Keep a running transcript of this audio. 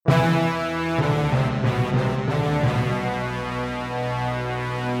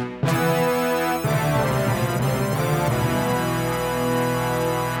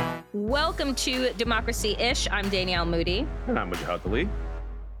Welcome to Democracy-ish. I'm Danielle Moodie. And I'm Wajahat Ali.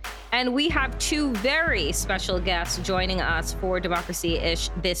 And we have two very special guests joining us for Democracy-ish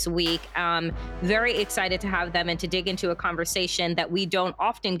this week. Very excited to have them and to dig into a conversation that we don't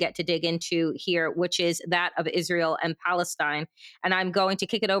often get to dig into here, which is that of Israel and Palestine. And I'm going to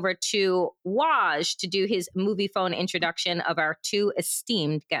kick it over to Waj to do his movie phone introduction of our two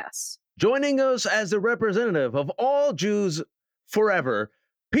esteemed guests. Joining us as the representative of all Jews forever,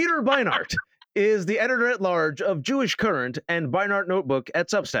 Peter Beinart is the editor-at-large of Jewish Current and Beinart Notebook at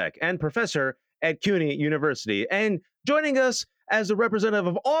Substack and professor at CUNY University. And joining us as the representative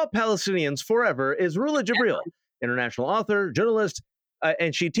of all Palestinians forever is Rula Jebreal, international author, journalist,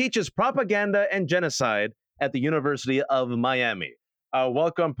 and she teaches propaganda and genocide at the University of Miami.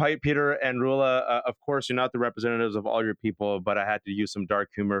 Welcome, Peter and Rula. Of course, you're not the representatives of all your people, but I had to use some dark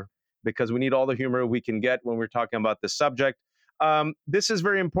humor because we need all the humor we can get when we're talking about this subject. This is a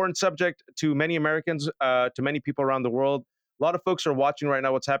very important subject to many Americans, to many people around the world. A lot of folks are watching right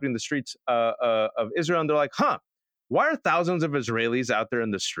now what's happening in the streets of Israel, and they're like, why are thousands of Israelis out there in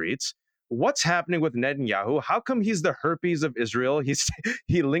the streets? What's happening with Netanyahu? How come he's the herpes of Israel?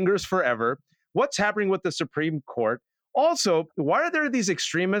 He lingers forever. What's happening with the Supreme Court? Also, why are there these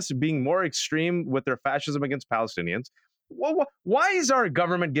extremists being more extreme with their fascism against Palestinians? Why is our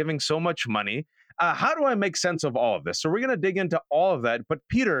government giving so much money? How do I make sense of all of this? So we're going to dig into all of that. But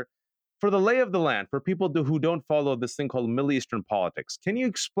Peter, for the lay of the land, for people who don't follow this thing called Middle Eastern politics, can you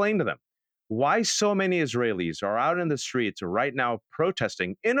explain to them why so many Israelis are out in the streets right now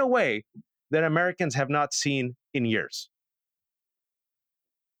protesting in a way that Americans have not seen in years?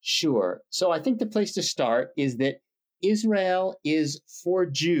 Sure. So I think the place to start is that Israel is, for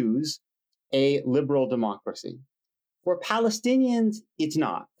Jews, a liberal democracy. For Palestinians, it's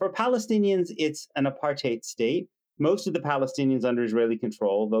not. For Palestinians, it's an apartheid state. Most of the Palestinians under Israeli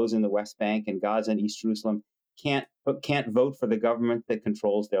control, those in the West Bank and Gaza and East Jerusalem, can't vote for the government that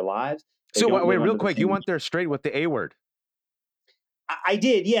controls their lives. So wait, real quick, you went there straight with the A word. I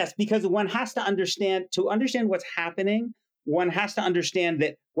did, yes, because one has to understand what's happening, one has to understand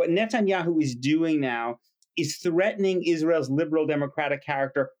that what Netanyahu is doing now is threatening Israel's liberal democratic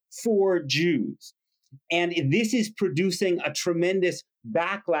character for Jews. And this is producing a tremendous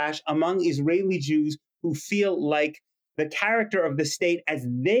backlash among Israeli Jews who feel like the character of the state as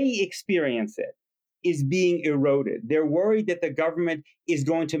they experience it is being eroded. They're worried that the government is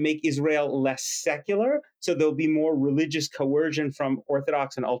going to make Israel less secular, so there'll be more religious coercion from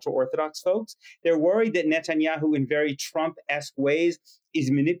Orthodox and ultra-Orthodox folks. They're worried that Netanyahu, in very Trump-esque ways, is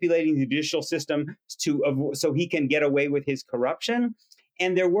manipulating the judicial system so he can get away with his corruption.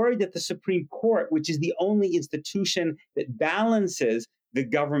 And they're worried that the Supreme Court, which is the only institution that balances the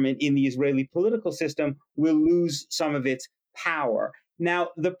government in the Israeli political system, will lose some of its power. Now,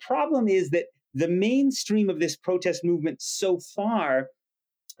 the problem is that the mainstream of this protest movement so far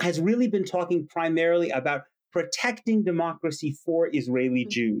has really been talking primarily about protecting democracy for Israeli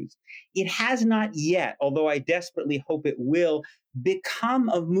Jews. It has not yet, although I desperately hope it will, become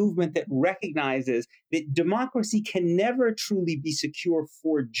a movement that recognizes that democracy can never truly be secure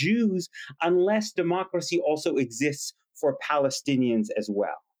for Jews unless democracy also exists for Palestinians as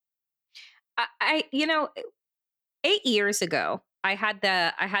well. 8 years ago, I had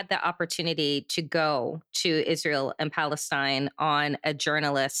the opportunity to go to Israel and Palestine on a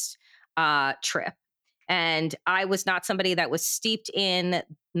journalist trip. And I was not somebody that was steeped in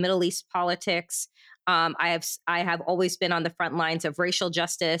Middle East politics. I have always been on the front lines of racial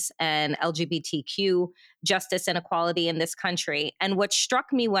justice and LGBTQ justice and equality in this country. And what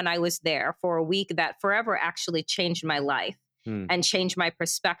struck me when I was there for a week that forever actually changed my life and changed my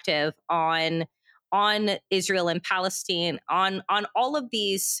perspective on Israel and Palestine, on all of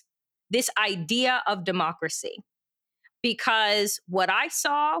this idea of democracy. Because what I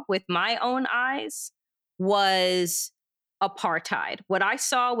saw with my own eyes was apartheid. What I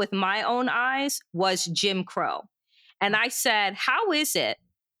saw with my own eyes was Jim Crow. And I said, how is it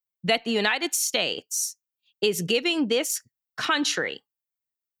that the United States is giving this country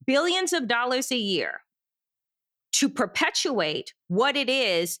billions of dollars a year to perpetuate what it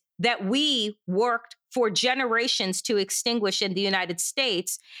is that we worked for generations to extinguish in the United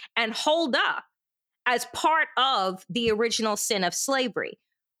States and hold up as part of the original sin of slavery?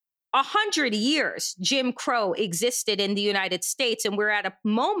 100 years Jim Crow existed in the United States, and we're at a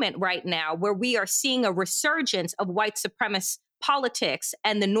moment right now where we are seeing a resurgence of white supremacist politics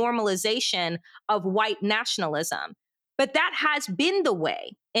and the normalization of white nationalism. But that has been the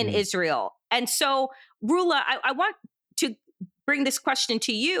way in Israel. And so, Rula, I want to bring this question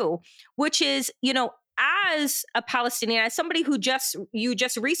to you, which is, as a Palestinian, as somebody who you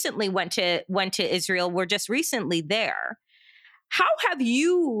just recently went to Israel, we're just recently there. How have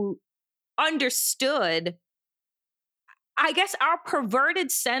you understood, I guess, our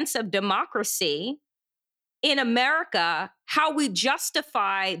perverted sense of democracy in America, how we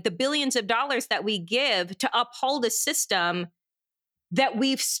justify the billions of dollars that we give to uphold a system that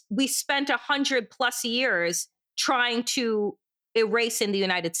we spent 100+ years trying to erase in the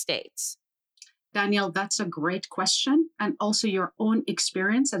United States? Danielle, that's a great question. And also your own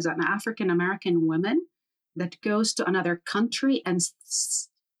experience as an African American woman that goes to another country and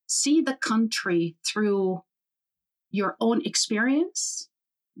see the country through your own experience,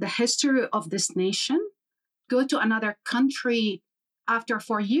 the history of this nation. Go to another country after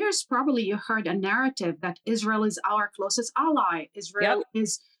 4 years, probably you heard a narrative that Israel is our closest ally. Israel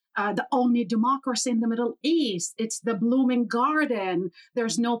is the only democracy in the Middle East. It's the blooming garden.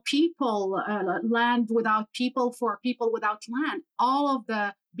 There's no people, land without people for people without land. All of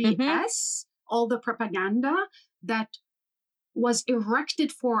the BS, all the propaganda that was erected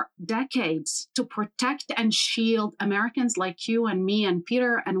for decades to protect and shield Americans like you and me and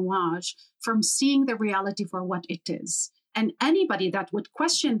Peter and Waj from seeing the reality for what it is. And anybody that would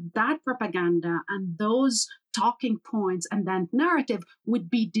question that propaganda and those talking points and that narrative would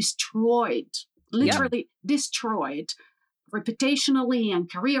be destroyed, literally destroyed, reputationally and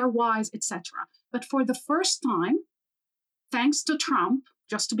career-wise, etc. But for the first time, thanks to Trump,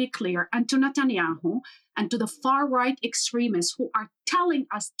 just to be clear, and to Netanyahu, and to the far-right extremists who are telling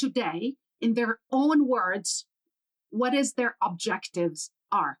us today, in their own words, what is their objectives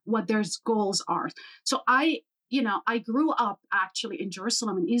are, what their goals are. So I grew up actually in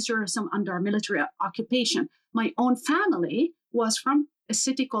Jerusalem, in East Jerusalem, under military occupation. My own family was from a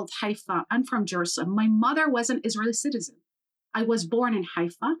city called Haifa and from Jerusalem. My mother was an Israeli citizen. I was born in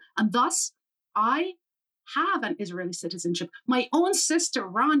Haifa, and thus I have an Israeli citizenship. My own sister,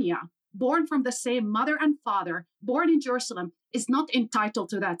 Rania, born from the same mother and father, born in Jerusalem, is not entitled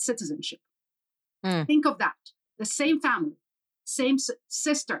to that citizenship. Think of that. The same family, same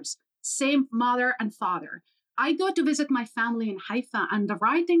sisters, same mother and father. I go to visit my family in Haifa, and the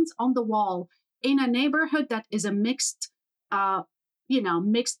writings on the wall in a neighborhood that is a mixed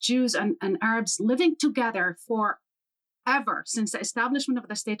Jews and Arabs living together forever since the establishment of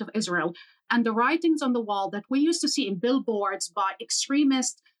the State of Israel, and the writings on the wall that we used to see in billboards by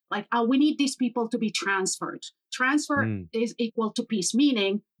extremists, like, we need these people to be transferred. Transfer is equal to peace,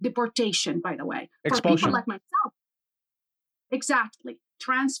 meaning deportation, by the way. Expulsion. For people like myself. Exactly.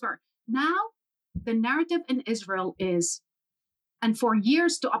 Transfer. Now, the narrative in Israel is, and for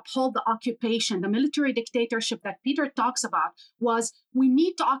years to uphold the occupation, the military dictatorship that Peter talks about, was we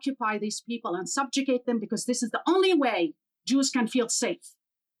need to occupy these people and subjugate them because this is the only way Jews can feel safe.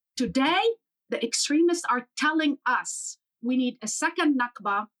 Today, the extremists are telling us we need a second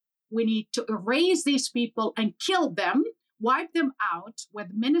Nakba. We need to erase these people and kill them, wipe them out, with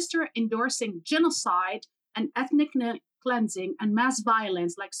minister endorsing genocide and ethnic cleansing and mass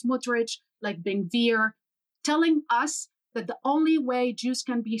violence like Smotrich, like Ben-Gvir, telling us that the only way Jews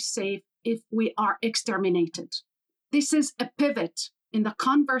can be safe if we are exterminated. This is a pivot in the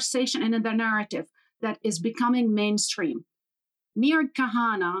conversation and in the narrative that is becoming mainstream. Meir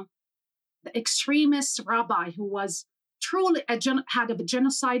Kahane, the extremist rabbi who was truly had a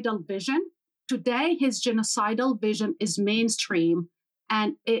genocidal vision, today his genocidal vision is mainstream,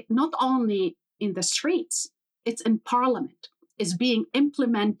 and it not only in the streets, it's in parliament, is being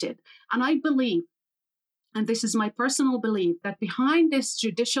implemented. And I believe, and this is my personal belief, that behind this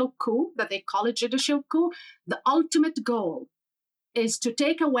judicial coup, that they call it judicial coup, the ultimate goal is to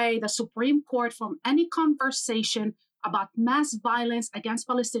take away the Supreme Court from any conversation about mass violence against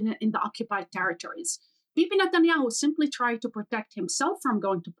Palestinians in the occupied territories. Bibi Netanyahu simply tried to protect himself from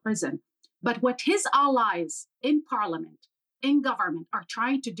going to prison. But what his allies in parliament, in government, are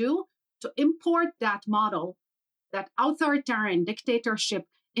trying to do to import that model, that authoritarian dictatorship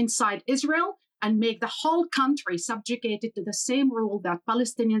inside Israel, and make the whole country subjugated to the same rule that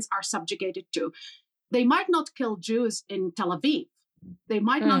Palestinians are subjugated to. They might not kill Jews in Tel Aviv. They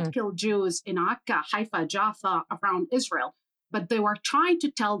might not kill Jews in Akka, Haifa, Jaffa, around Israel, but they were trying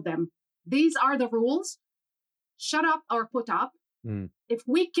to tell them, these are the rules, shut up or put up. If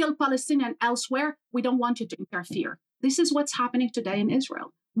we kill Palestinians elsewhere, we don't want you to interfere. This is what's happening today in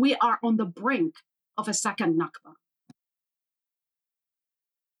Israel. We are on the brink of a second Nakba.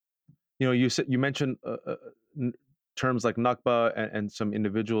 You mentioned terms like Nakba and some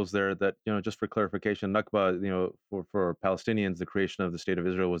individuals there that, just for clarification, Nakba, for Palestinians, the creation of the state of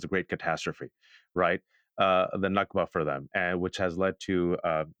Israel was a great catastrophe, right? the Nakba for them, and which has led to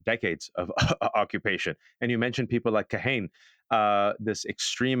decades of occupation. And you mentioned people like Kahain, this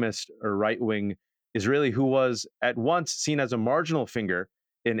extremist or right-wing Israeli who was at once seen as a marginal figure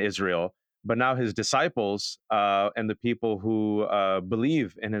in Israel, but now his disciples and the people who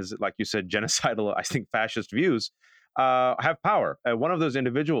believe in his, like you said, genocidal, I think, fascist views have power. One of those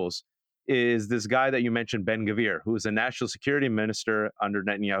individuals is this guy that you mentioned, Ben Gvir, who is a national security minister under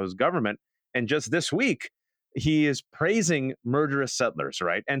Netanyahu's government. And just this week, he is praising murderous settlers,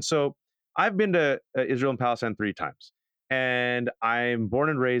 right? And so I've been to Israel and Palestine 3 times, and I'm born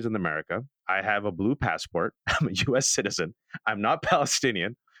and raised in America. I have a blue passport. I'm a US citizen. I'm not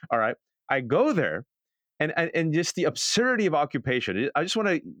Palestinian. All right. I go there, and just the absurdity of occupation. I just want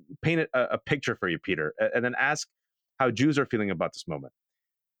to paint a picture for you, Peter, and then ask how Jews are feeling about this moment.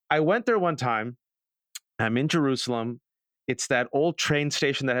 I went there one time. I'm in Jerusalem. It's that old train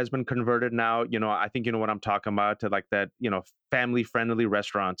station that has been converted now. I think you know what I'm talking about, to like that, family-friendly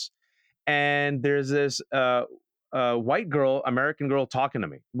restaurants. And there's this white girl, American girl, talking to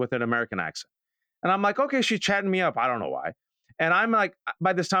me with an American accent. And I'm like, okay, she's chatting me up. I don't know why. And I'm like,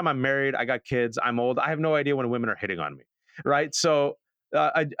 by this time, I'm married. I got kids. I'm old. I have no idea when women are hitting on me, right? So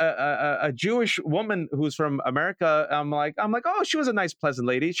a Jewish woman who's from America, I'm like, oh, she was a nice, pleasant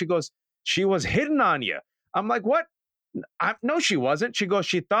lady. She goes, she was hitting on you. I'm like, what? No, she wasn't. She goes,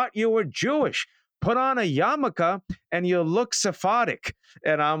 she thought you were Jewish. Put on a yarmulke and you look Sephardic.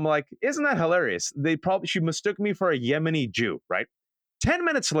 And I'm like, isn't that hilarious? She mistook me for a Yemeni Jew, right? 10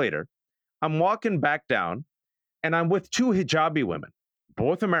 minutes later, I'm walking back down and I'm with 2 hijabi women,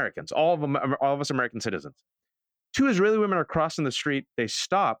 both Americans, all of us American citizens. 2 Israeli women are crossing the street. They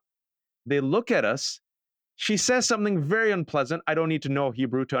stop. They look at us. She says something very unpleasant. I don't need to know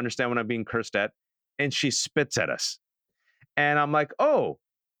Hebrew to understand when I'm being cursed at. And she spits at us. And I'm like, oh,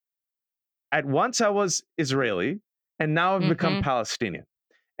 at once I was Israeli, and now I've become Palestinian.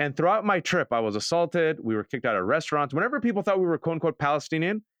 And throughout my trip, I was assaulted. We were kicked out of restaurants. Whenever people thought we were quote unquote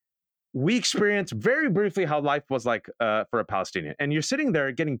Palestinian, we experienced very briefly how life was like for a Palestinian. And you're sitting there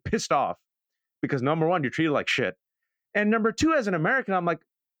getting pissed off because number one, you're treated like shit. And number two, as an American, I'm like,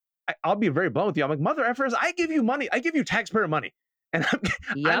 I'll be very blunt with you. I'm like, mother effers, I give you money. I give you taxpayer money. And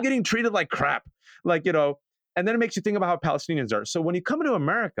I'm getting treated like crap. And then it makes you think about how Palestinians are. So when you come into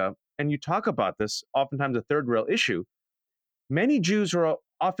America and you talk about this, oftentimes a third rail issue, many Jews are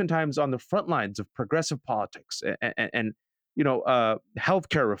oftentimes on the front lines of progressive politics and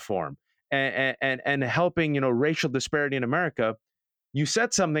healthcare reform and helping, racial disparity in America. You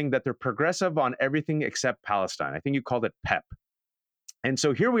said something that they're progressive on everything except Palestine. I think you called it PEP. And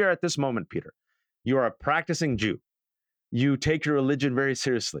so here we are at this moment, Peter. You are a practicing Jew. You take your religion very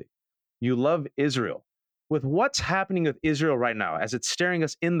seriously. You love Israel. With what's happening with Israel right now, as it's staring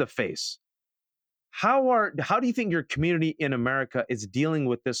us in the face, how do you think your community in America is dealing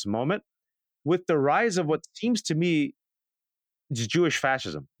with this moment, with the rise of what seems to me is Jewish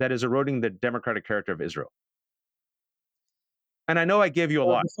fascism that is eroding the democratic character of Israel? And I know I gave you a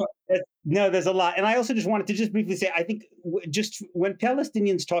lot. No, there's a lot. And I also just wanted to just briefly say, I think just when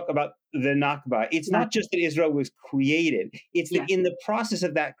Palestinians talk about the Nakba, it's not just that Israel was created. It's that in the process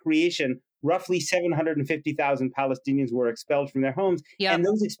of that creation, roughly 750,000 Palestinians were expelled from their homes. And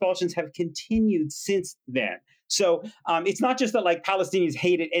those expulsions have continued since then. So it's not just that like Palestinians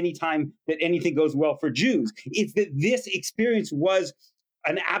hate it any time that anything goes well for Jews. It's that this experience was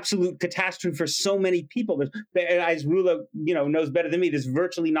an absolute catastrophe for so many people. As Rula, knows better than me, there's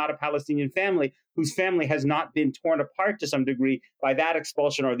virtually not a Palestinian family whose family has not been torn apart to some degree by that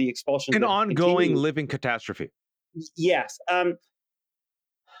expulsion or the expulsion. An ongoing living catastrophe. Yes.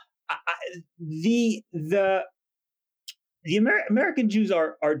 American Jews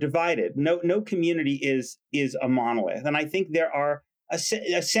are divided. No community is a monolith, and I think there are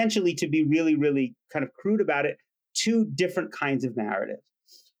essentially, to be really, really kind of crude about it, 2 different kinds of narratives.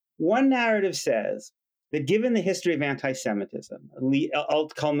 One narrative says that given the history of anti-Semitism,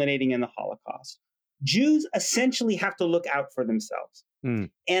 culminating in the Holocaust, Jews essentially have to look out for themselves.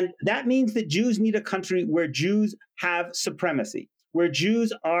 And that means that Jews need a country where Jews have supremacy, where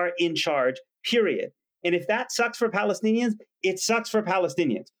Jews are in charge, period. And if that sucks for Palestinians, it sucks for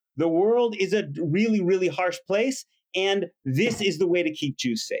Palestinians. The world is a really, really harsh place, and this is the way to keep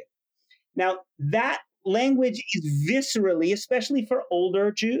Jews safe. Now, that language is viscerally, especially for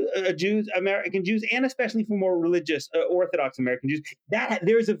older Jews, American Jews, and especially for more religious, Orthodox American Jews, that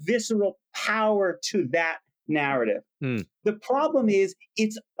there's a visceral power to that narrative. The problem is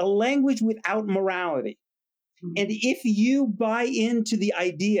it's a language without morality. And if you buy into the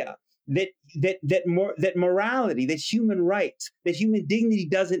idea that morality, that human rights, that human dignity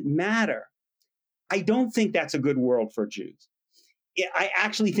doesn't matter, I don't think that's a good world for Jews. I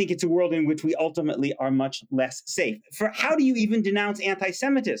actually think it's a world in which we ultimately are much less safe. For how do you even denounce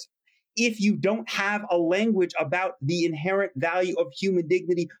anti-Semitism if you don't have a language about the inherent value of human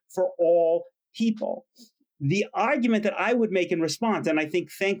dignity for all people? The argument that I would make in response, and I think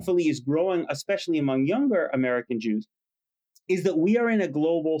thankfully is growing, especially among younger American Jews, is that we are in a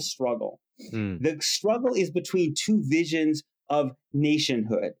global struggle. The struggle is between two visions of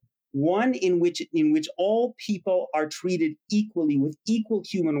nationhood. One in which all people are treated equally with equal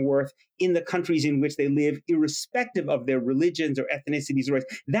human worth in the countries in which they live, irrespective of their religions or ethnicities or race.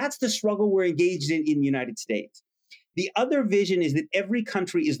 That's the struggle we're engaged in the United States. The other vision is that every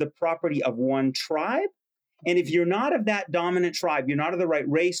country is the property of one tribe. And if you're not of that dominant tribe, you're not of the right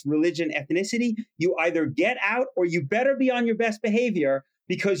race, religion, ethnicity, you either get out or you better be on your best behavior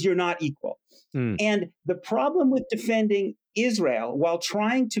because you're not equal. And the problem with defending Israel while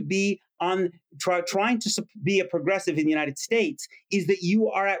trying to be be a progressive in the United States is that you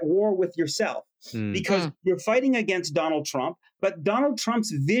are at war with yourself because you're fighting against Donald Trump. But Donald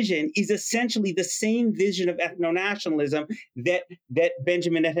Trump's vision is essentially the same vision of ethno-nationalism that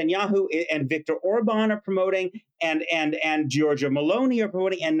Benjamin Netanyahu and Viktor Orban are promoting, and Giorgia Meloni are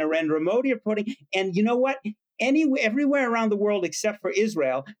promoting, and Narendra Modi are promoting. And you know what? Everywhere around the world except for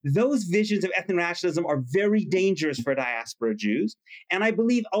Israel, those visions of ethno-nationalism are very dangerous for diaspora Jews. And I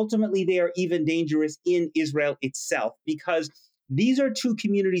believe ultimately they are even dangerous in Israel itself, because these are two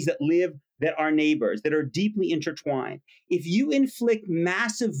communities that are neighbors, that are deeply intertwined. If you inflict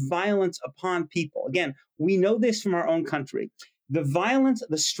massive violence upon people, again, we know this from our own country, the violence,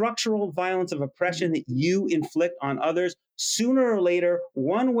 the structural violence of oppression that you inflict on others, sooner or later,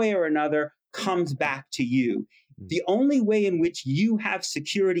 one way or another, comes back to you. The only way in which you have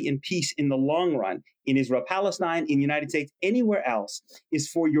security and peace in the long run, in Israel, Palestine, in the United States, anywhere else, is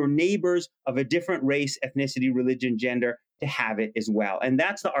for your neighbors of a different race, ethnicity, religion, gender to have it as well. And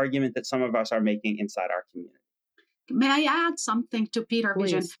that's the argument that some of us are making inside our community. May I add something to Peter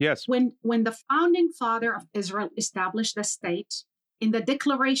Vision? Yes. When the founding father of Israel established the state, in the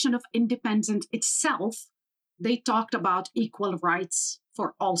Declaration of Independence itself, they talked about equal rights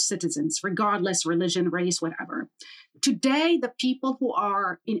for all citizens, regardless religion, race, whatever. Today, the people who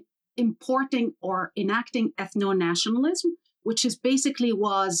are importing or enacting ethno-nationalism, which is basically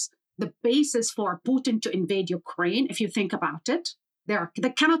was the basis for Putin to invade Ukraine, if you think about it, they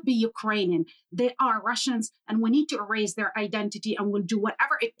cannot be Ukrainian. They are Russians, and we need to erase their identity, and we'll do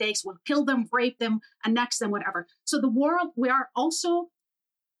whatever it takes. We'll kill them, rape them, annex them, whatever. So the world, we are also,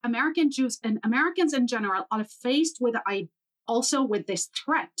 American Jews and Americans in general are faced with also with this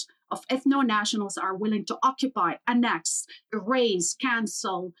threat of ethno-nationals are willing to occupy, annex, erase,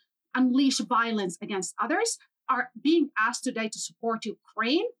 cancel, unleash violence against others, are being asked today to support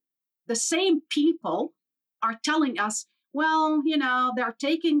Ukraine. The same people are telling us, well, they're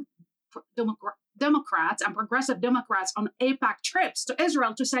taking Democrats and progressive Democrats on APAC trips to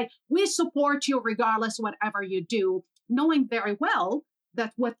Israel to say, we support you regardless whatever you do, knowing very well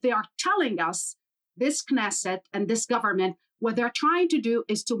that what they are telling us, this Knesset and this government, what they're trying to do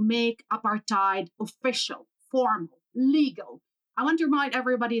is to make apartheid official, formal, legal. I want to remind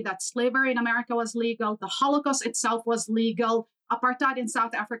everybody that slavery in America was legal. The Holocaust itself was legal. Apartheid in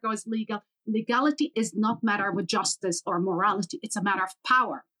South Africa was legal. Legality is not a matter of justice or morality. It's a matter of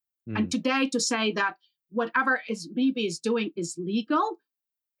power. And today to say that whatever Bibi is doing is legal,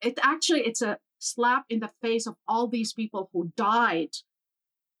 it's a slap in the face of all these people who died,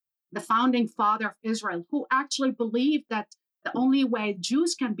 the founding father of Israel, who actually believed that the only way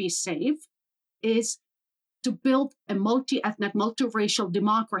Jews can be safe is to build a multi-ethnic, multiracial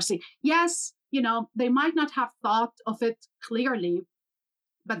democracy. Yes, they might not have thought of it clearly,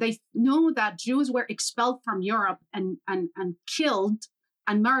 but they knew that Jews were expelled from Europe and killed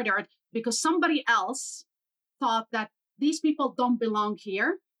and murdered because somebody else thought that these people don't belong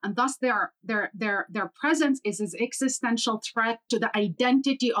here, and thus their presence is an existential threat to the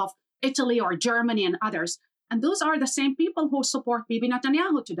identity of Italy or Germany and others. And those are the same people who support Bibi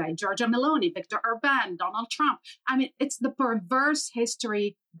Netanyahu today, Giorgia Meloni, Viktor Orban, Donald Trump. I mean, it's the perverse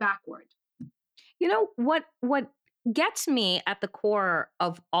history backward. What gets me at the core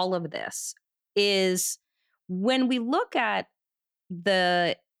of all of this is when we look at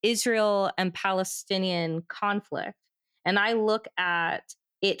the Israel and Palestinian conflict, and I look at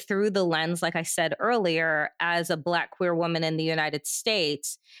it through the lens, like I said earlier, as a Black queer woman in the United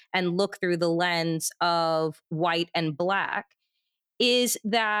States, and look through the lens of white and Black, is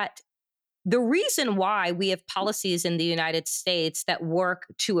that the reason why we have policies in the United States that work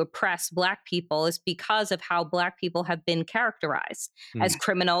to oppress Black people is because of how Black people have been characterized as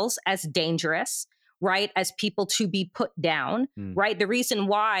criminals, as dangerous, right, as people to be put down, right? The reason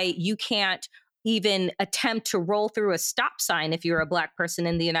why you can't even attempt to roll through a stop sign if you're a Black person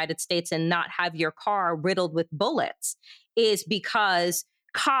in the United States and not have your car riddled with bullets is because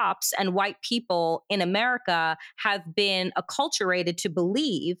cops and white people in America have been acculturated to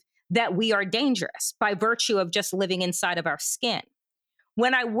believe that we are dangerous by virtue of just living inside of our skin.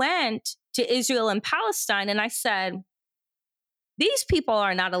 When I went to Israel and Palestine and I said, these people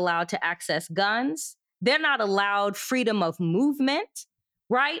are not allowed to access guns. They're not allowed freedom of movement,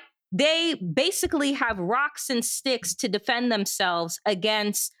 right? They basically have rocks and sticks to defend themselves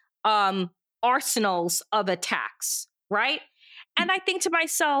against arsenals of attacks, right? And I think to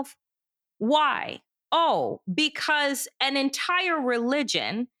myself, why? Oh, because an entire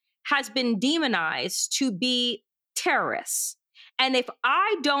religion has been demonized to be terrorists. And if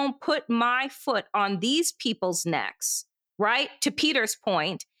I don't put my foot on these people's necks, right, to Peter's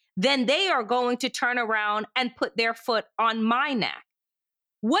point, then they are going to turn around and put their foot on my neck.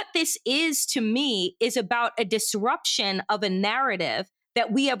 What this is to me is about a disruption of a narrative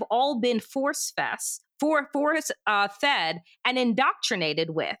that we have all been force-fed and indoctrinated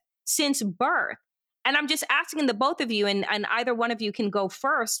with since birth. And I'm just asking the both of you, and either one of you can go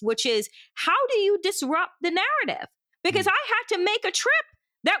first, which is, how do you disrupt the narrative? Because I had to make a trip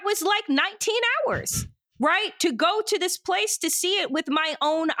that was like 19 hours, right? To go to this place to see it with my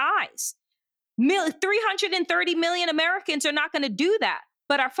own eyes. 330 million Americans are not going to do that.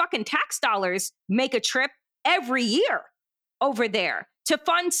 But our fucking tax dollars make a trip every year over there to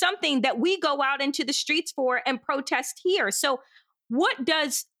fund something that we go out into the streets for and protest here. So what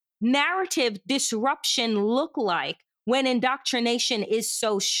does narrative disruption look like when indoctrination is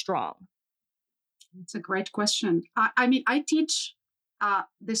so strong? It's a great question. I mean, I teach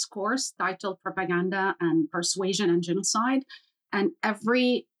this course titled Propaganda and Persuasion and Genocide, and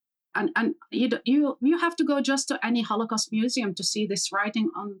you have to go just to any Holocaust museum to see this writing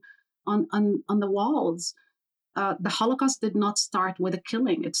on the walls. The Holocaust did not start with a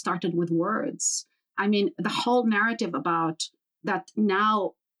killing; it started with words. I mean, the whole narrative about that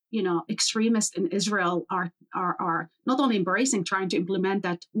now, extremists in Israel are not only embracing, trying to implement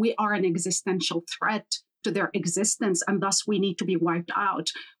that we are an existential threat to their existence, and thus we need to be wiped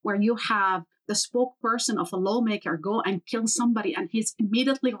out. Where you have the spokesperson of a lawmaker go and kill somebody, and he's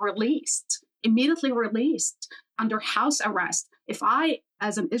immediately released under house arrest. If I,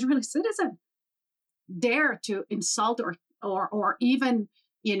 as an Israeli citizen, dare to insult or even,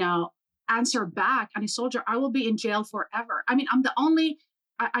 answer back on a soldier, I will be in jail forever. I mean,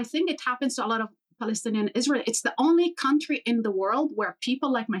 I think it happens to a lot of Palestinian Israel. It's the only country in the world where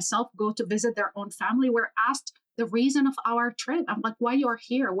people like myself go to visit their own family. We're asked the reason of our trip. I'm like, why you're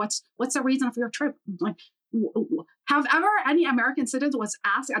here? What's the reason of your trip? I'm like, have ever any American citizen was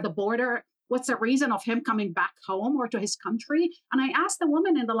asked at the border, what's the reason of him coming back home or to his country? And I asked the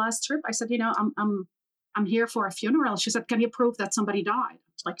woman in the last trip, I said, I'm here for a funeral. She said, can you prove that somebody died?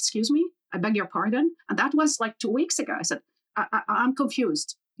 I was like, excuse me, I beg your pardon. And that was like 2 weeks ago. I said, I'm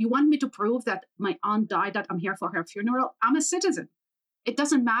confused. You want me to prove that my aunt died, that I'm here for her funeral? I'm a citizen. It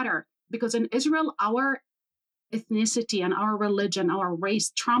doesn't matter, because in Israel, our ethnicity and our religion, our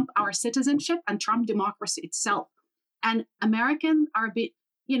race trump our citizenship and trump democracy itself. And Americans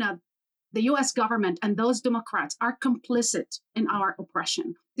the US government and those Democrats are complicit in our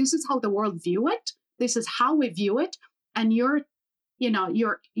oppression. This is how the world view it. This is how we view it. And you're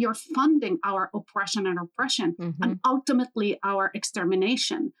funding our oppression and ultimately our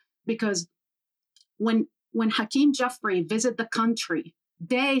extermination. Because when Hakeem Jeffrey visited the country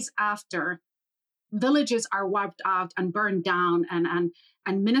days after villages are wiped out and burned down,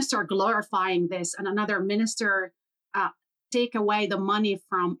 and minister glorifying this, and another minister take away the money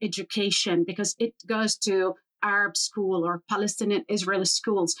from education because it goes to Arab school or Palestinian Israeli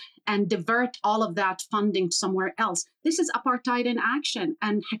schools, and divert all of that funding somewhere else. This is apartheid in action.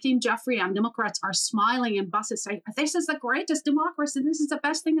 And Hakeem Jeffrey and Democrats are smiling in buses saying, this is the greatest democracy. This is the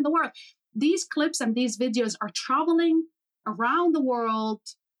best thing in the world. These clips and these videos are traveling around the world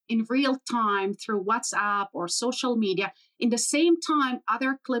in real time through WhatsApp or social media. In the same time,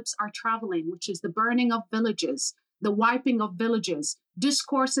 other clips are traveling, which is the burning of villages, the wiping of villages,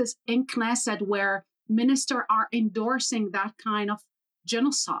 discourses in Knesset where ministers are endorsing that kind of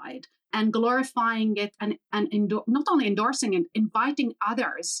genocide and glorifying it, and not only endorsing it, inviting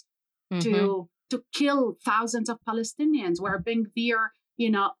others to kill thousands of Palestinians. Where Ben Gvir,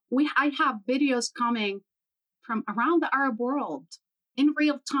 I have videos coming from around the Arab world in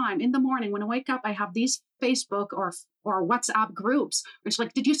real time. In the morning when I wake up, I have these Facebook or WhatsApp groups. It's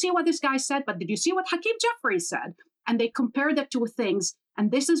like, did you see what this guy said? But did you see what Hakeem Jeffrey said? And they compare the two things. And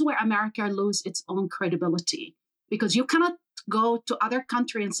this is where America loses its own credibility, because you cannot go to other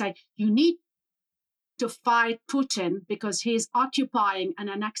country and say, you need to fight Putin because he's occupying and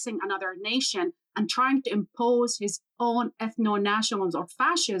annexing another nation and trying to impose his own ethno-nationalism or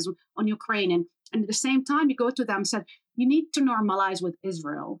fascism on Ukrainian. And at the same time, you go to them and said, you need to normalize with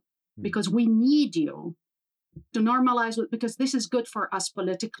Israel because we need you to normalize with, because this is good for us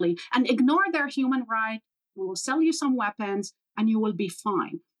politically, and ignore their human right. We will sell you some weapons and you will be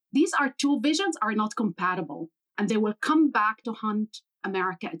fine. These are two visions are not compatible, and they will come back to haunt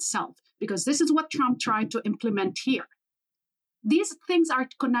America itself, because this is what Trump tried to implement here. These things are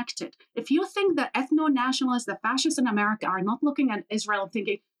connected. If you think that ethno-nationalists, the fascists in America are not looking at Israel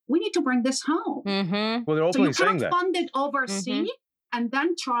thinking, we need to bring this home. Mm-hmm. Well, they're So you openly saying cannot that. fund it overseas and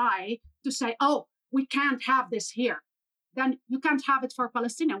then try to say, oh, we can't have this here. Then you can't have it for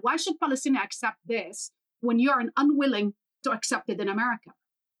Palestinian. Why should Palestinian accept this when you're unwilling to accept it in America?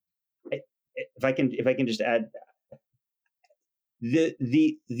 If I can just add,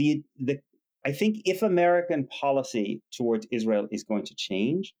 I think if American policy towards Israel is going to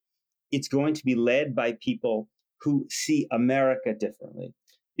change, it's going to be led by people who see America differently.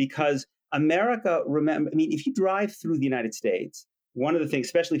 Because America, if you drive through the United States, one of the things,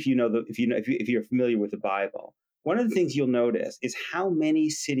 especially if you're familiar with the Bible, one of the things you'll notice is how many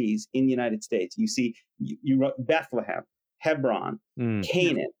cities in the United States you see. You Bethlehem, Hebron,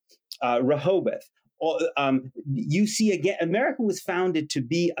 Canaan, Rehoboth. You see again, America was founded to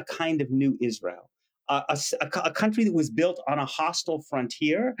be a kind of new Israel, a country that was built on a hostile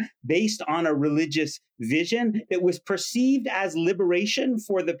frontier based on a religious vision that was perceived as liberation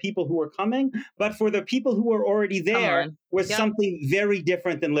for the people who were coming, but for the people who were already there was something very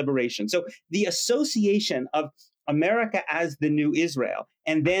different than liberation. So the association of America as the new Israel,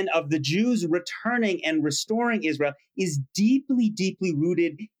 and then of the Jews returning and restoring Israel, is deeply, deeply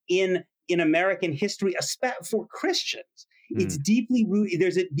rooted in American history, especially for Christians. It's deeply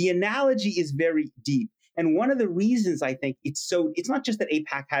rooted. The analogy is very deep. And one of the reasons I think it's not just that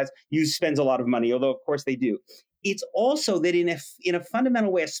AIPAC spends a lot of money, although of course they do. It's also that in a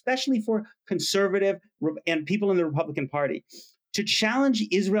fundamental way, especially for conservative and people in the Republican Party, to challenge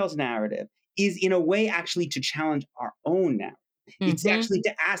Israel's narrative is in a way actually to challenge our own narrative. It's actually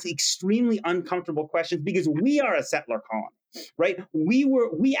to ask extremely uncomfortable questions, because we are a settler colony, right?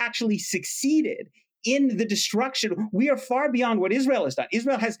 We actually succeeded in the destruction. We are far beyond what Israel has done.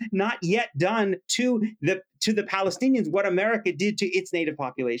 Israel has not yet done to the Palestinians what America did to its native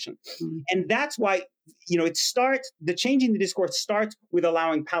population. And that's why, the changing the discourse starts with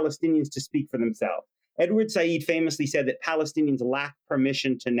allowing Palestinians to speak for themselves. Edward Said famously said that Palestinians lack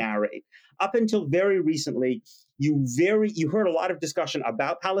permission to narrate. Up until very recently, you heard a lot of discussion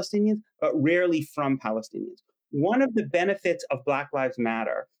about Palestinians, but rarely from Palestinians. One of the benefits of Black Lives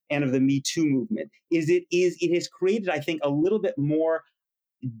Matter and of the Me Too movement is it has created, I think, a little bit more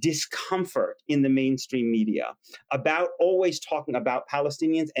discomfort in the mainstream media about always talking about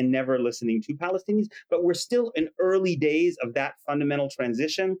Palestinians and never listening to Palestinians. But we're still in early days of that fundamental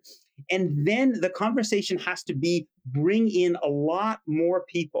transition. And then the conversation has to bring in a lot more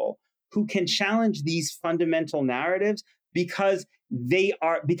people who can challenge these fundamental narratives, because they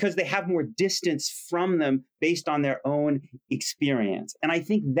have more distance from them based on their own experience. And I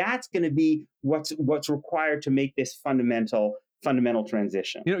think that's going to be what's required to make this fundamental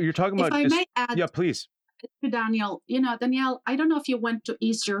transition. You're talking about. If I may add, yeah, please. To Danielle, Danielle, I don't know if you went to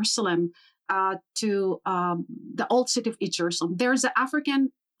East Jerusalem, to the old city of East Jerusalem. There's an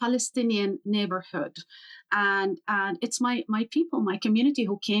African Palestinian neighborhood, and it's my people, my community,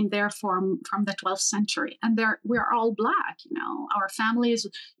 who came there from the 12th century, and we're all Black. Our families,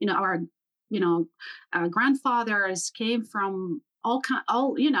 our grandfathers came from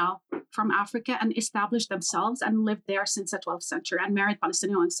from Africa and established themselves and lived there since the 12th century and married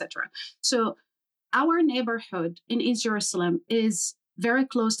Palestinian, etc. So our neighborhood in East Jerusalem is very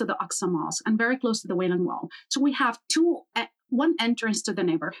close to the Aqsa Mosque and very close to the Wailing Wall. So we have one entrance to the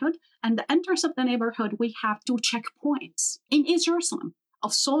neighborhood, and the entrance of the neighborhood, we have 2 checkpoints in East Jerusalem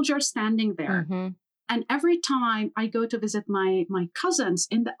of soldiers standing there. And every time I go to visit my cousins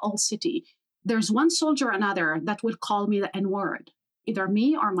in the old city, there's one soldier or another that will call me the N-word, either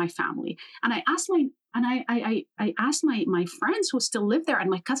me or my family. And I asked my friends who still live there and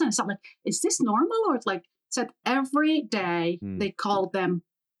my cousins, I'm like, is this normal? Or it's like, said every day they called them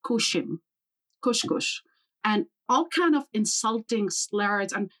kushim, kush, and all kind of insulting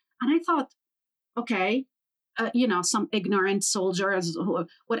slurs. And I thought, okay, some ignorant soldiers,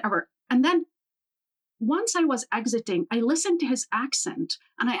 whatever. And then once I was exiting, I listened to his accent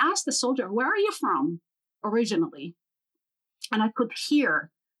and I asked the soldier, where are you from originally? And I could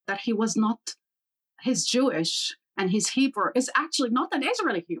hear that he was not, his Jewish and his Hebrew is actually not an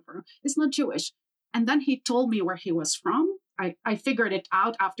Israeli Hebrew. It's not Jewish. And then he told me where he was from. I figured it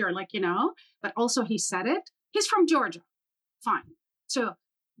out after, but also he said it. He's from Georgia. Fine. So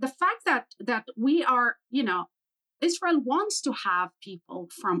the fact that we are, Israel wants to have people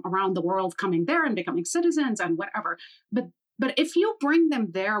from around the world coming there and becoming citizens and whatever. But if you bring them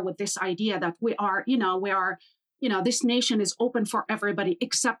there with this idea that this nation is open for everybody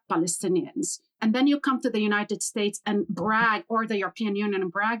except Palestinians, and then you come to the United States and brag, or the European Union,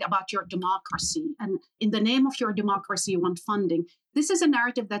 and brag about your democracy, and in the name of your democracy, you want funding. This is a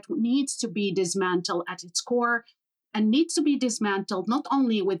narrative that needs to be dismantled at its core, and needs to be dismantled not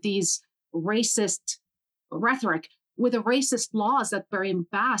only with these racist rhetoric, with the racist laws that are being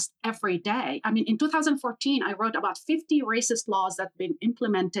passed every day. I mean, in 2014, I wrote about 50 racist laws that have been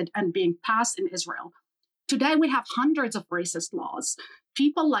implemented and being passed in Israel. Today, we have hundreds of racist laws.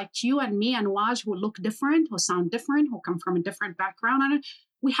 People like you and me and Waj, who look different, who sound different, who come from a different background,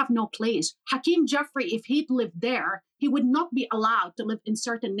 we have no place. Hakeem Jeffrey, if he'd lived there, he would not be allowed to live in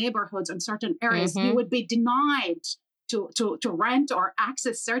certain neighborhoods and certain areas. He would be denied to rent or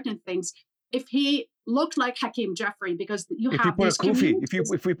access certain things if he looked like Hakeem Jeffrey, because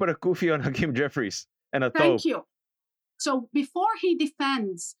if we put a kufi on Hakeem Jeffries and a thank you. So before he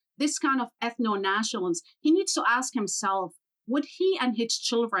defends this kind of ethno-nationalism, he needs to ask himself, would he and his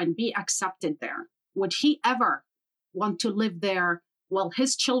children be accepted there? Would he ever want to live there while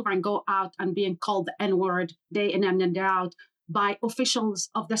his children go out and being called the N-word day in and day out by officials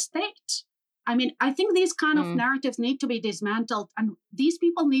of the state? I mean, I think these kind of narratives need to be dismantled, and these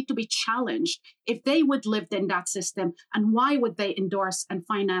people need to be challenged if they would live in that system, and why would they endorse and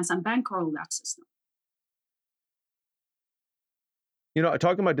finance and bankroll that system?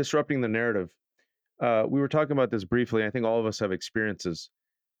 Talking about disrupting the narrative, we were talking about this briefly. I think all of us have experiences.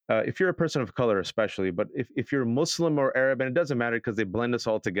 If you're a person of color, especially, but if you're Muslim or Arab, and it doesn't matter because they blend us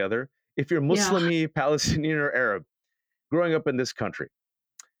all together. If you're Muslimi, Palestinian, or Arab, growing up in this country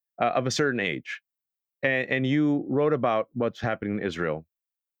of a certain age, and you wrote about what's happening in Israel,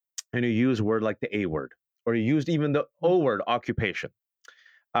 and you use a word like the A word, or you used even the O word, occupation,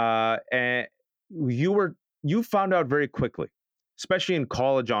 and you found out very quickly, especially in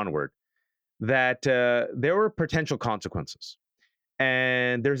college onward, that there were potential consequences.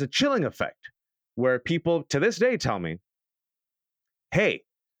 And there's a chilling effect where people to this day tell me, hey,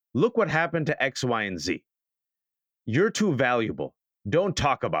 look what happened to X, Y, and Z. You're too valuable. Don't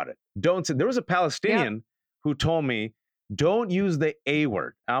talk about it. Don't say. There was a Palestinian who told me, don't use the A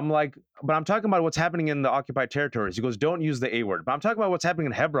word. I'm like, but I'm talking about what's happening in the occupied territories. He goes, don't use the A word. But I'm talking about what's happening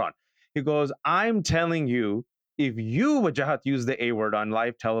in Hebron. He goes, I'm telling you, if you, Wajahat, use the A word on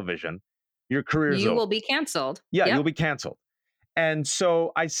live television, your career's over. You will be canceled. Yeah, you'll be canceled. And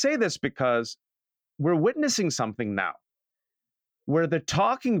so I say this because we're witnessing something now where the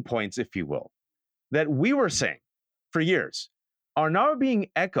talking points, if you will, that we were saying for years are now being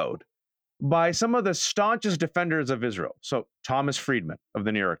echoed by some of the staunchest defenders of Israel. So Thomas Friedman of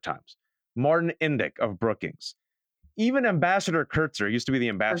the New York Times, Martin Indyk of Brookings, even Ambassador Kurtzer used to be the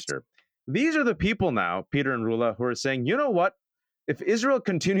ambassador. These are the people now, Peter and Rula, who are saying, you know what? If Israel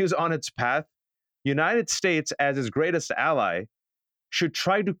continues on its path, United States, as its greatest ally, should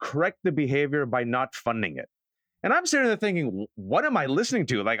try to correct the behavior by not funding it. And I'm sitting there thinking, what am I listening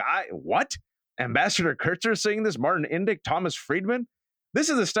to? What? Ambassador Kurtzer saying this, Martin Indyk, Thomas Friedman? This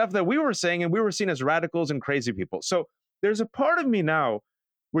is the stuff that we were saying, and we were seen as radicals and crazy people. So there's a part of me now,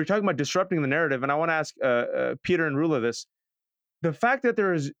 we're talking about disrupting the narrative, and I want to ask Peter and Rula this. The fact that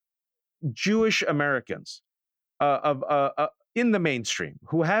there is Jewish Americans in the mainstream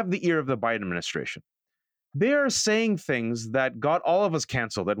who have the ear of the Biden administration, they are saying things that got all of us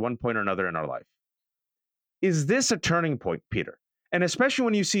canceled at one point or another in our life. Is this a turning point, Peter? And especially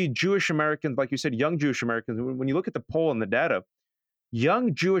when you see Jewish Americans, like you said, young Jewish Americans, when you look at the poll and the data,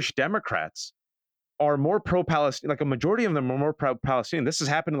 young Jewish Democrats are more pro-Palestinian, like a majority of them are more pro-Palestinian. This has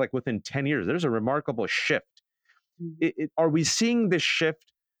happened like within 10 years. There's a remarkable shift. Are we seeing this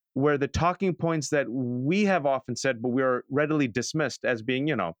shift where the talking points that we have often said, but we are readily dismissed as being,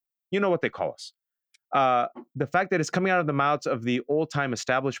 you know what they call us? The fact that it's coming out of the mouths of the old-time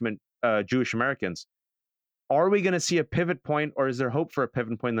establishment Jewish Americans, are we going to see a pivot point, or is there hope for a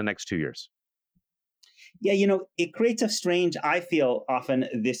pivot point in the next 2 years? Yeah, it creates a strange, I feel often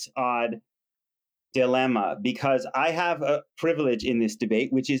this odd dilemma, because I have a privilege in this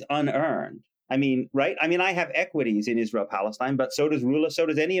debate, which is unearned. I mean, right? I mean, I have equities in Israel, Palestine, but so does Rula, so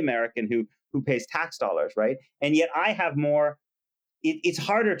does any American who pays tax dollars, right? And yet I have more, it's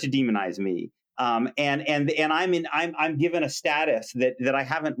harder to demonize me. And I'm given a status that I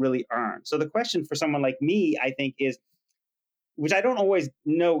haven't really earned. So the question for someone like me, I think, is, which I don't always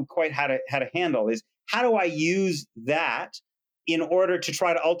know quite how to handle, is how do I use that in order to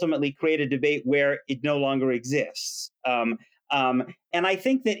try to ultimately create a debate where it no longer exists? And I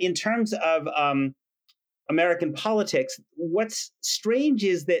think that in terms of American politics, what's strange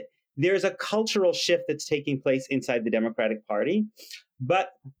is that there's a cultural shift that's taking place inside the Democratic Party. But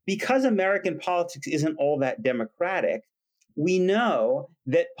because American politics isn't all that democratic, we know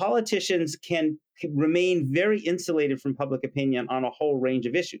that politicians can remain very insulated from public opinion on a whole range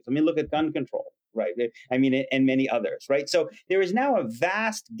of issues. I mean, look at gun control, right? I mean, and many others, right? So there is now a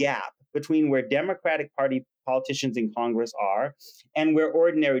vast gap between where Democratic Party politicians in Congress are and where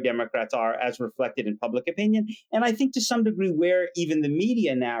ordinary Democrats are, as reflected in public opinion. And I think to some degree where even the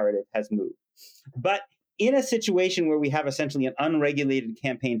media narrative has moved. But in a situation where we have essentially an unregulated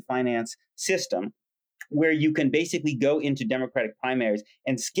campaign finance system, where you can basically go into Democratic primaries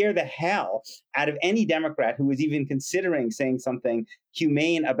and scare the hell out of any Democrat who is even considering saying something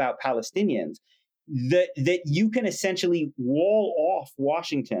humane about Palestinians, that you can essentially wall off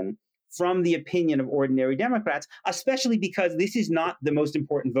Washington from the opinion of ordinary Democrats, especially because this is not the most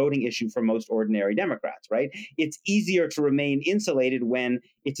important voting issue for most ordinary Democrats, right? It's easier to remain insulated when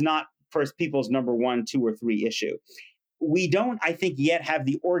it's not first people's number 1, 2, or 3 issue. We don't, I think, yet have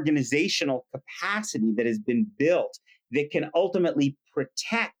the organizational capacity that has been built that can ultimately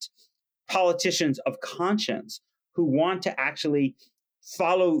protect politicians of conscience who want to actually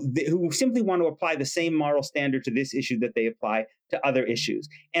who simply want to apply the same moral standard to this issue that they apply to other issues.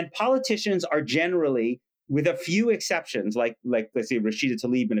 And politicians are generally, with a few exceptions, like let's say Rashida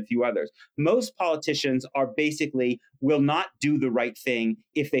Tlaib and a few others, most politicians are basically will not do the right thing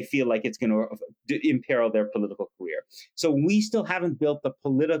if they feel like it's going to imperil their political career. So we still haven't built the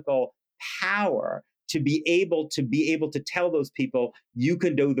political power to be able to tell those people you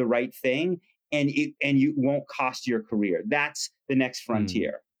can do the right thing and you won't cost your career. That's the next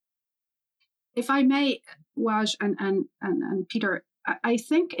frontier. If I may, Waj and Peter, I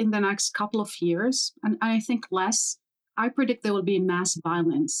think in the next couple of years, and I think less, I predict there will be mass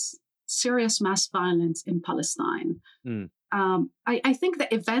violence, serious mass violence in Palestine. I think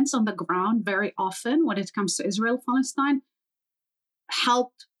the events on the ground very often, when it comes to Israel-Palestine,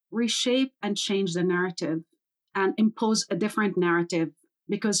 helped reshape and change the narrative and impose a different narrative.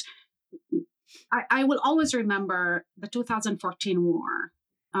 Because I will always remember the 2014 war.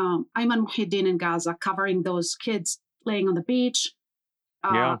 Ayman Muhyiddin in Gaza covering those kids playing on the beach.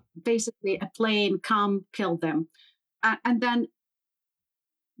 Basically a plane come kill them, and then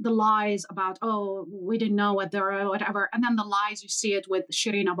the lies about, oh, we didn't know what they're whatever, and then the lies you see it with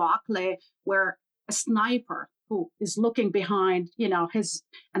Shireen Abu Akleh, where a sniper who is looking behind his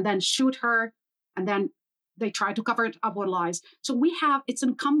and then shoot her, and then they try to cover it up with lies. So it's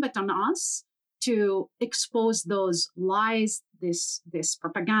incumbent on us to expose those lies, this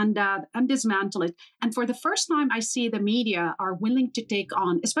propaganda, and dismantle it. And for the first time, I see the media are willing to take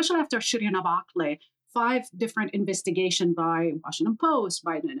on, especially after Shireen Abu Akleh, 5 different investigations by Washington Post,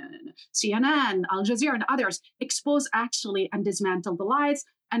 by CNN, Al Jazeera, and others, expose actually and dismantle the lies.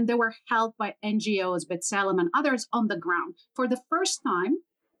 And they were helped by NGOs, B'Tselem, and others on the ground. For the first time,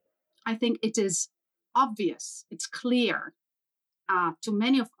 I think it is obvious, it's clear to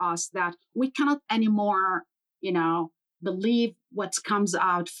many of us that we cannot anymore, believe what comes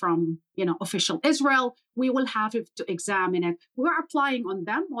out from, official Israel. We will have to examine it. We're applying on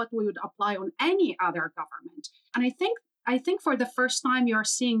them what we would apply on any other government. And I think for the first time you're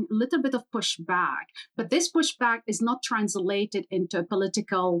seeing a little bit of pushback, but this pushback is not translated into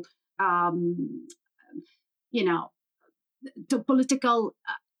political,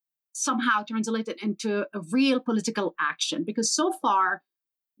 somehow translated into a real political action. Because so far,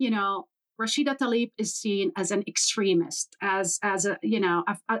 Rashida Tlaib is seen as an extremist, as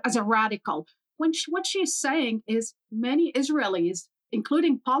a radical. What she's saying is many Israelis,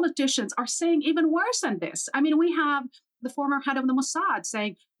 including politicians, are saying even worse than this. I mean, we have the former head of the Mossad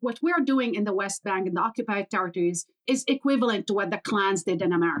saying what we're doing in the West Bank and the occupied territories is equivalent to what the clans did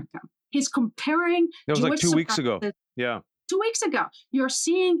in America. He's comparing. That was Jewish like 2 weeks ago. Yeah. 2 weeks ago, you're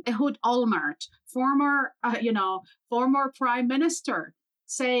seeing Ehud Olmert, former prime minister,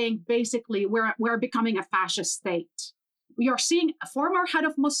 saying basically we're becoming a fascist state. You're seeing a former head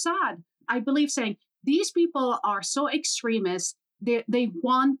of Mossad, I believe, saying these people are so extremist. They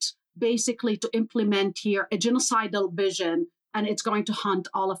want basically to implement here a genocidal vision, and it's going to hunt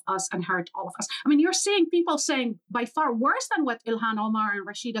all of us and hurt all of us. I mean, you're seeing people saying by far worse than what Ilhan Omar and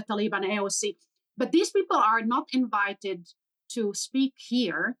Rashida Tlaib and AOC, but these people are not invited to speak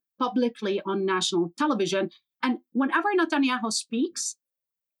here, publicly on national television. And whenever Netanyahu speaks,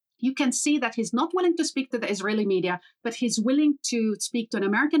 you can see that he's not willing to speak to the Israeli media, but he's willing to speak to an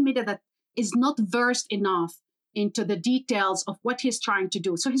American media that is not versed enough into the details of what he's trying to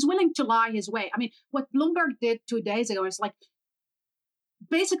do. So he's willing to lie his way. I mean, what Bloomberg did 2 days ago is like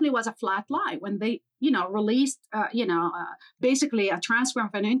basically was a flat lie when they, released, basically a transcript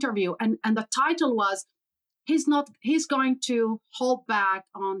of an interview, and the title was, he's going to hold back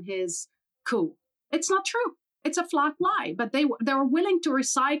on his coup. It's not true. It's a flat lie, but they were willing to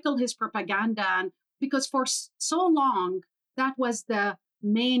recycle his propaganda, and because for so long that was the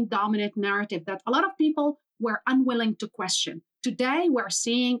main dominant narrative that a lot of people were unwilling to question. Today we're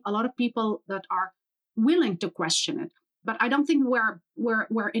seeing a lot of people that are willing to question it, but I don't think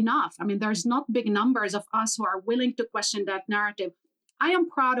we're enough. I mean, there's not big numbers of us who are willing to question that narrative. I am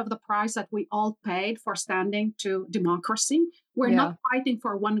proud of the price that we all paid for standing to democracy. We're not fighting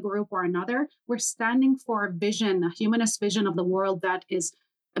for one group or another. We're standing for a vision, a humanist vision of the world that is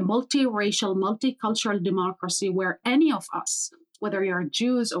a multiracial, multicultural democracy where any of us, whether you're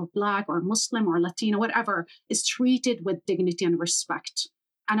Jews or Black or Muslim or Latino, whatever, is treated with dignity and respect.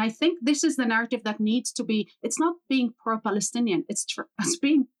 And I think this is the narrative that needs to be, it's not being pro-Palestinian, it's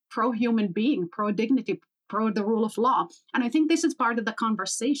being pro-human being, pro-dignity, pro the rule of law. And I think this is part of the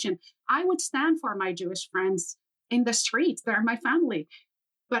conversation. I would stand for my Jewish friends in the streets. They're my family.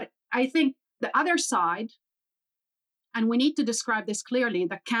 But I think the other side, and we need to describe this clearly,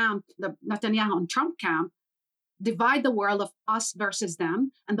 the camp, the Netanyahu and Trump camp, divide the world of us versus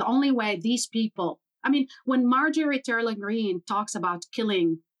them. And the only way these people, I mean, when Marjorie Taylor Greene talks about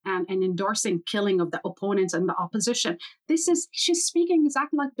killing and endorsing killing of the opponents and the opposition, she's speaking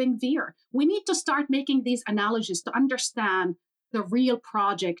exactly like Ben Gvir. We need to start making these analogies to understand the real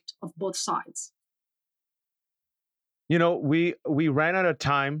project of both sides. We ran out of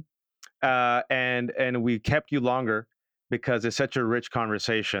time, and we kept you longer because it's such a rich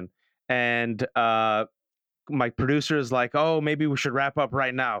conversation. And my producer is like, "Oh, maybe we should wrap up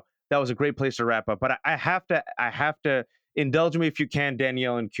right now." That was a great place to wrap up. But I have to indulge me if you can,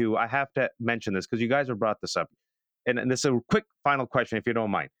 Danielle and Q. I have to mention this because you guys have brought this up. And this is a quick final question, if you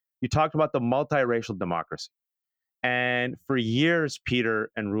don't mind. You talked about the multiracial democracy. And for years, Peter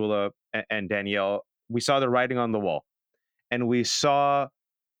and Rula and Danielle, we saw the writing on the wall. And we saw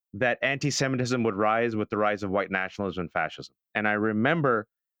that anti-Semitism would rise with the rise of white nationalism and fascism. And I remember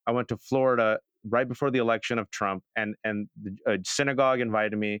I went to Florida right before the election of Trump, and a synagogue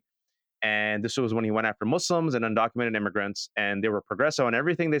invited me. And this was when he went after Muslims and undocumented immigrants, and they were progressive on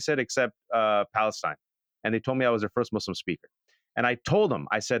everything they said except Palestine. And they told me I was their first Muslim speaker. And I told them,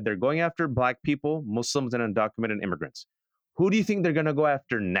 I said, they're going after Black people, Muslims, and undocumented immigrants. Who do you think they're going to go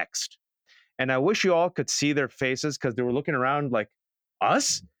after next? And I wish you all could see their faces because they were looking around like,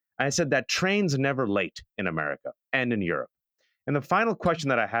 us? And I said, that train's never late in America and in Europe. And the final question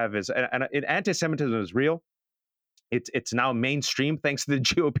that I have is, and anti-Semitism is real. It's now mainstream thanks to the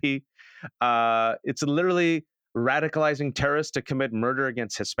GOP. It's literally radicalizing terrorists to commit murder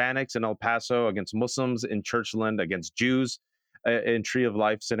against Hispanics in El Paso, against Muslims in Churchland, against Jews in Tree of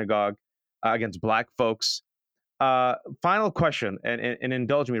Life Synagogue, against Black folks. Final question, and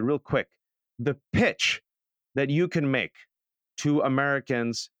indulge me real quick. The pitch that you can make to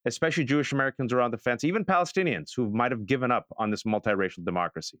Americans, especially Jewish Americans around the fence, even Palestinians who might have given up on this multiracial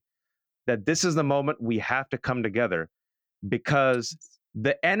democracy, that this is the moment we have to come together because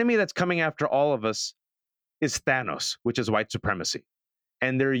the enemy that's coming after all of us is Thanos, which is white supremacy.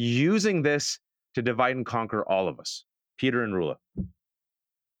 And they're using this to divide and conquer all of us. Peter and Rula.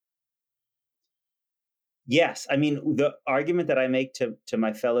 Yes. I mean, the argument that I make to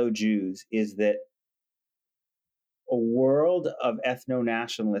my fellow Jews is that a world of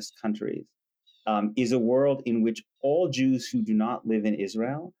ethno-nationalist countries is a world in which all Jews who do not live in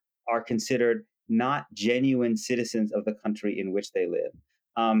Israel are considered not genuine citizens of the country in which they live.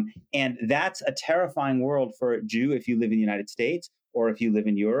 And that's a terrifying world for a Jew if you live in the United States, or if you live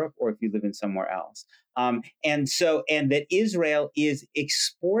in Europe, or if you live in somewhere else. And that Israel is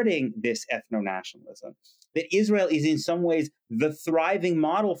exporting this ethno-nationalism, that Israel is in some ways the thriving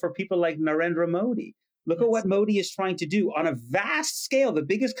model for people like Narendra Modi. Look at what Modi is trying to do on a vast scale, the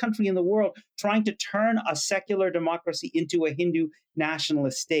biggest country in the world, trying to turn a secular democracy into a Hindu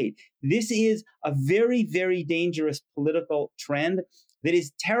nationalist state. This is a very, very dangerous political trend that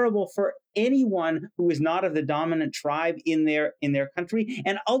is terrible for anyone who is not of the dominant tribe in their country.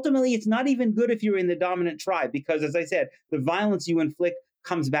 And ultimately, it's not even good if you're in the dominant tribe, because, as I said, the violence you inflict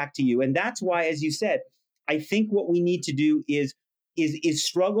comes back to you. And that's why, as you said, I think what we need to do is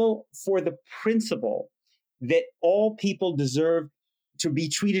struggle for the principle that all people deserve to be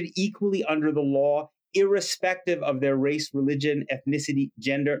treated equally under the law, irrespective of their race, religion, ethnicity,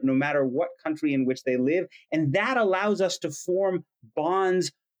 gender, no matter what country in which they live. And that allows us to form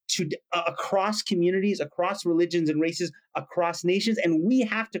bonds across communities, across religions and races, across nations. And we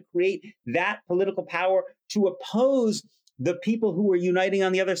have to create that political power to oppose the people who are uniting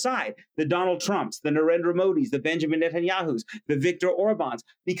on the other side, the Donald Trumps, the Narendra Modis, the Benjamin Netanyahus, the Viktor Orbans,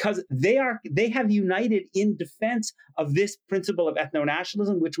 because they have united in defense of this principle of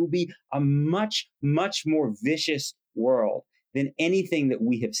ethno-nationalism, which will be a much, much more vicious world than anything that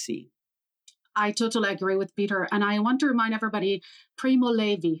we have seen. I totally agree with Peter. And I want to remind everybody, Primo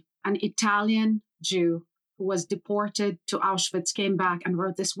Levi, an Italian Jew who was deported to Auschwitz, came back and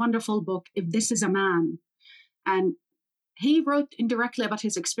wrote this wonderful book, If This Is a Man. And he wrote indirectly about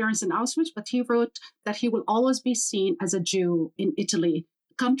his experience in Auschwitz, but he wrote that he will always be seen as a Jew in Italy,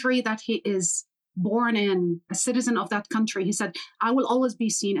 a country that he is born in, a citizen of that country. He said, I will always be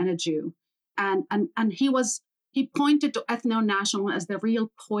seen as a Jew. And he pointed to ethno-nationalism as the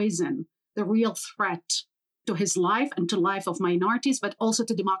real poison, the real threat to his life and to life of minorities, but also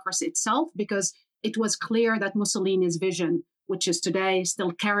to democracy itself, because it was clear that Mussolini's vision, which is today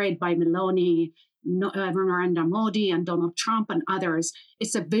still carried by Meloni, Narendra Modi and Donald Trump and others,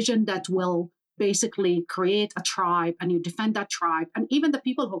 it's a vision that will basically create a tribe, and you defend that tribe. And even the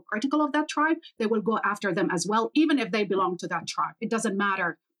people who are critical of that tribe, they will go after them as well, even if they belong to that tribe. It doesn't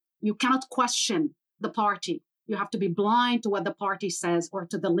matter. You cannot question the party. You have to be blind to what the party says or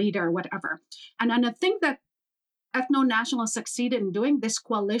to the leader, whatever. And I think that ethno-nationalists succeeded in doing this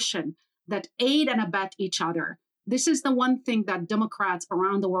coalition that aid and abet each other. This is the one thing that Democrats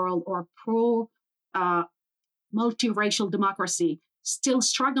around the world or multiracial democracy still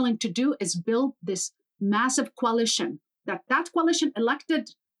struggling to do, is build this massive coalition. That coalition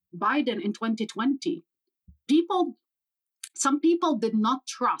elected Biden in 2020. Some people did not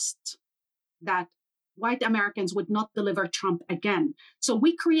trust that white Americans would not deliver Trump again. So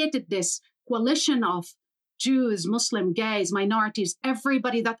we created this coalition of Jews, Muslim, gays, minorities,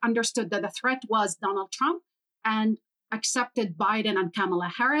 everybody that understood that the threat was Donald Trump and accepted Biden and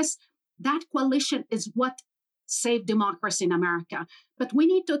Kamala Harris. That coalition is what saved democracy in America. But we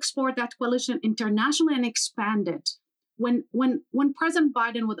need to export that coalition internationally and expand it. When President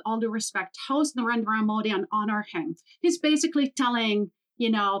Biden, with all due respect, hosts Narendra Modi and honor him, he's basically telling,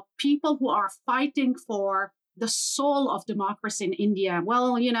 people who are fighting for the soul of democracy in India,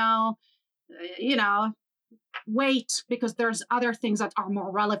 well, wait, because there's other things that are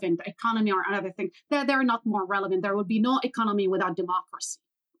more relevant, the economy or another thing. They're not more relevant. There will be no economy without democracy.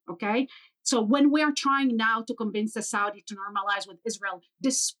 Okay? So when we are trying now to convince the Saudi to normalize with Israel,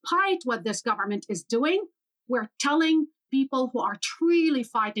 despite what this government is doing, we're telling people who are truly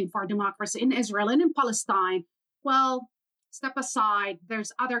fighting for democracy in Israel and in Palestine, well, step aside,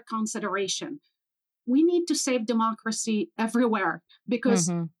 there's other consideration. We need to save democracy everywhere,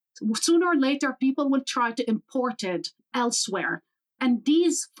 because sooner or later, people will try to import it elsewhere. And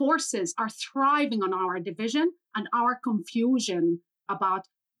these forces are thriving on our division and our confusion about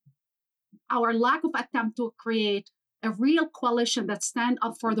our lack of attempt to create a real coalition that stand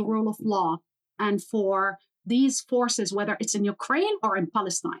up for the rule of law and for these forces, whether it's in Ukraine or in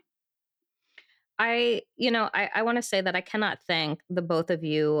Palestine. I want to say that I cannot thank the both of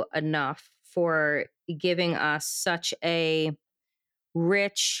you enough for giving us such a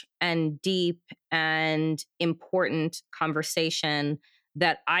rich and deep and important conversation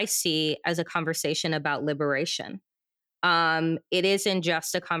that I see as a conversation about liberation. It isn't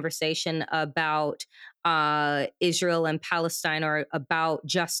just a conversation about Israel and Palestine, or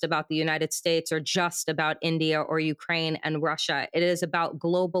just about the United States, or just about India or Ukraine and Russia. It is about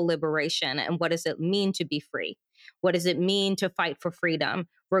global liberation. And what does it mean to be free? What does it mean to fight for freedom,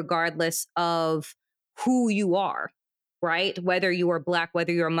 regardless of who you are, right? Whether you are Black,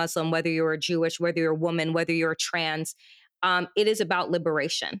 whether you're Muslim, whether you're Jewish, whether you're a woman, whether you're trans. It is about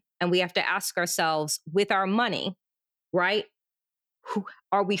liberation. And we have to ask ourselves, with our money, right?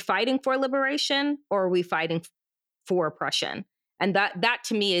 Are we fighting for liberation, or are we fighting for oppression? And that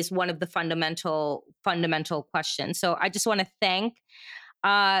to me is one of the fundamental questions. So I just want to thank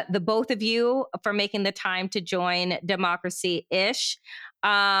the both of you for making the time to join Democracy-ish.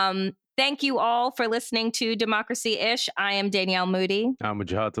 Thank you all for listening to Democracy-ish. I am Danielle Moodie. I'm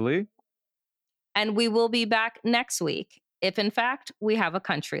Wajahat Ali. And we will be back next week, if in fact we have a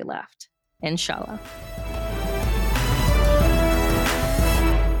country left. Inshallah.